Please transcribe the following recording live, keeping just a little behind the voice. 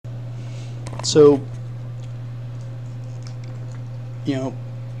So, you know,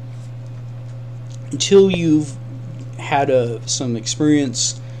 until you've had some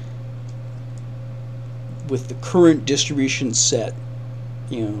experience with the current distribution set,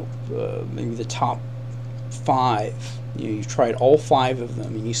 maybe the top 5, you've tried all 5 of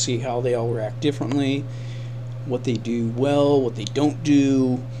them and you see how they all react differently, what they do well, what they don't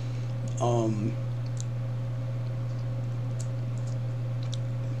do.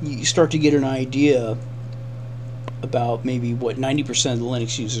 You start to get an idea about maybe what 90% of the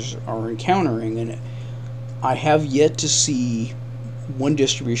Linux users are encountering, and I have yet to see one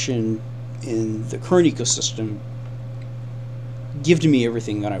distribution in the current ecosystem give to me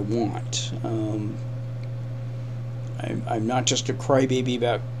everything that I want. I'm not just a crybaby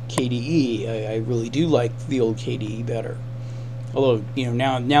about KDE. I really do like the old KDE better. Although,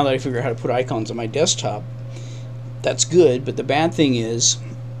 now that I figure out how to put icons on my desktop, that's good, but the bad thing is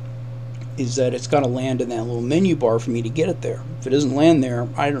that it's got to land in that little menu bar for me to get it there. If it doesn't land there,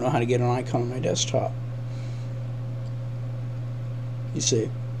 I don't know how to get an icon on my desktop. You see.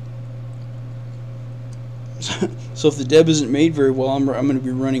 So if the deb isn't made very well, I'm going to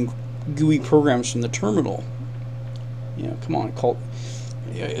be running GUI programs from the terminal. Come on,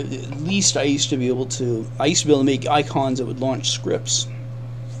 at least I used to be able to make icons that would launch scripts.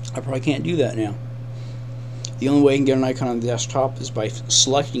 I probably can't do that now. The only way I can get an icon on the desktop is by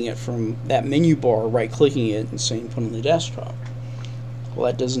selecting it from that menu bar, right-clicking it, and saying put on the desktop. Well,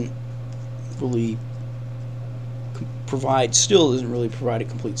 that doesn't really doesn't really provide a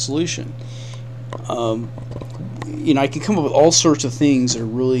complete solution. I can come up with all sorts of things that are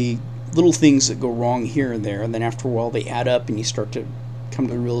really little things that go wrong here and there, and then after a while they add up and you start to come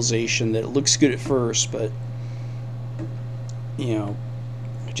to the realization that it looks good at first, but it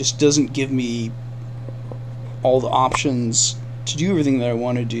just doesn't give me all the options to do everything that I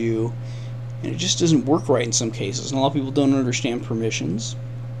want to do, and it just doesn't work right in some cases. And a lot of people don't understand permissions,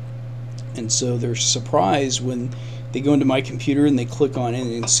 and so they're surprised when they go into my computer and they click on it.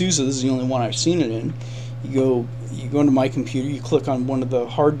 And SUSE is the only one I've seen it in. You go into my computer, you click on one of the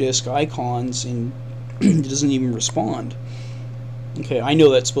hard disk icons, and it doesn't even respond. Okay, I know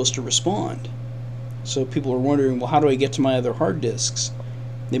that's supposed to respond. So people are wondering, well, how do I get to my other hard disks?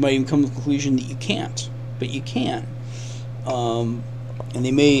 They might even come to the conclusion that you can't, but you can. And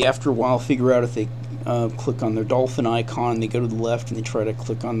they may, after a while, figure out if they click on their Dolphin icon and they go to the left and they try to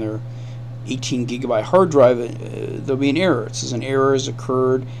click on their 18 gigabyte hard drive, there'll be an error. It says an error has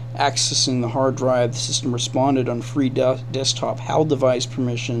occurred accessing the hard drive. The system responded on free desktop HAL device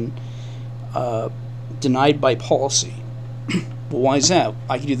permission denied by policy. Well, why is that?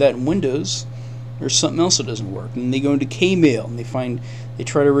 I can do that in Windows. There's something else that doesn't work. And they go into Kmail and they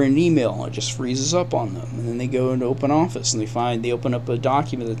try to write an email and it just freezes up on them. And then they go into OpenOffice and they open up a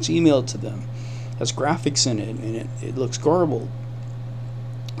document that's emailed to them, has graphics in it, and it looks garbled,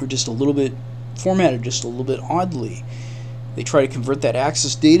 or just a little bit formatted just a little bit oddly. They try to convert that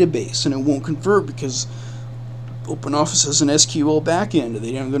Access database and it won't convert because OpenOffice has an SQL backend.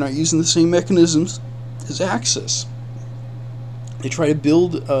 They're not using the same mechanisms as Access. They try to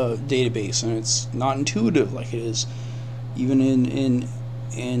build a database and it's not intuitive like it is even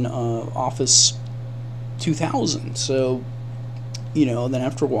in Office 2000. So then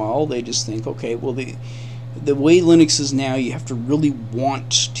after a while they just think, okay, well, the way Linux is now, you have to really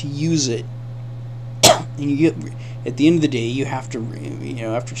want to use it, and at the end of the day, you have to,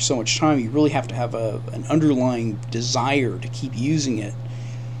 after so much time, you really have to have an underlying desire to keep using it,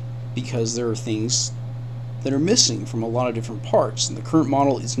 because there are things that are missing from a lot of different parts, and the current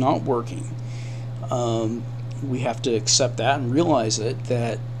model is not working. We have to accept that and realize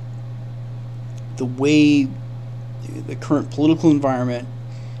that the way the current political environment,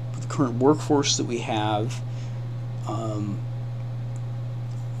 the current workforce that we have,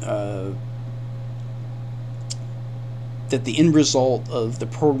 that the end result of the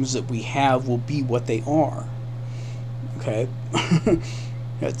programs that we have will be what they are. Okay,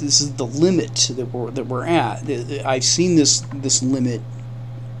 this is the limit that we're at. I've seen this limit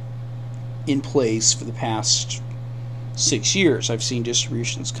in place for the past 6 years. I've seen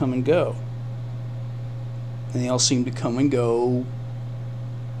distributions come and go, and they all seem to come and go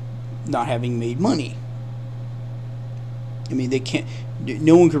not having made money. I mean, they can't.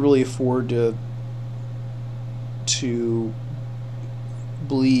 No one could really afford to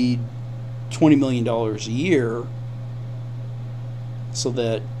bleed $20 million a year so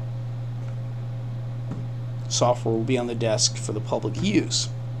that software will be on the desk for the public use.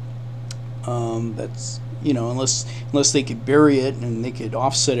 That's unless they could bury it and they could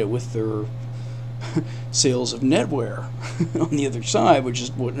offset it with their sales of NetWare on the other side, which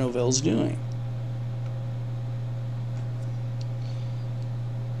is what Novell's doing.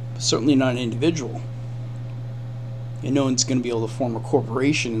 Certainly not an individual. And no one's going to be able to form a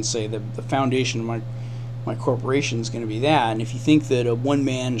corporation and say that the foundation of my corporation is going to be that. And if you think that a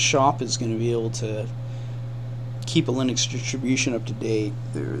one-man shop is going to be able to keep a Linux distribution up to date,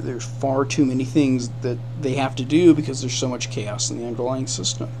 there's far too many things that they have to do because there's so much chaos in the underlying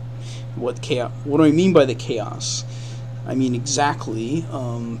system. What do I mean by the chaos? I mean exactly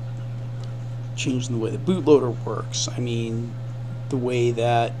changing the way the bootloader works. I mean the way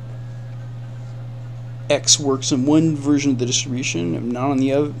that X works in one version of the distribution and not on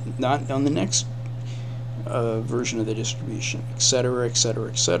the other, not on the next version of the distribution, etc., etc.,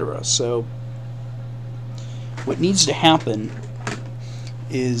 etc. So what needs to happen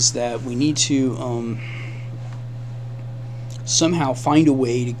is that we need to somehow find a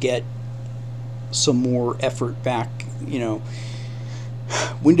way to get some more effort back. You know,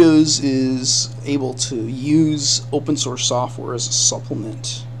 Windows is able to use open source software as a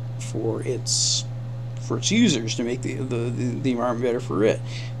supplement for its users to make the environment better for it,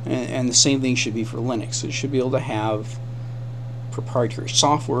 and the same thing should be for Linux. It should be able to have proprietary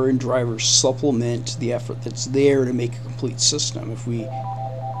software and drivers supplement the effort that's there to make a complete system. If we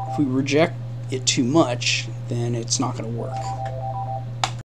reject it too much, then it's not going to work.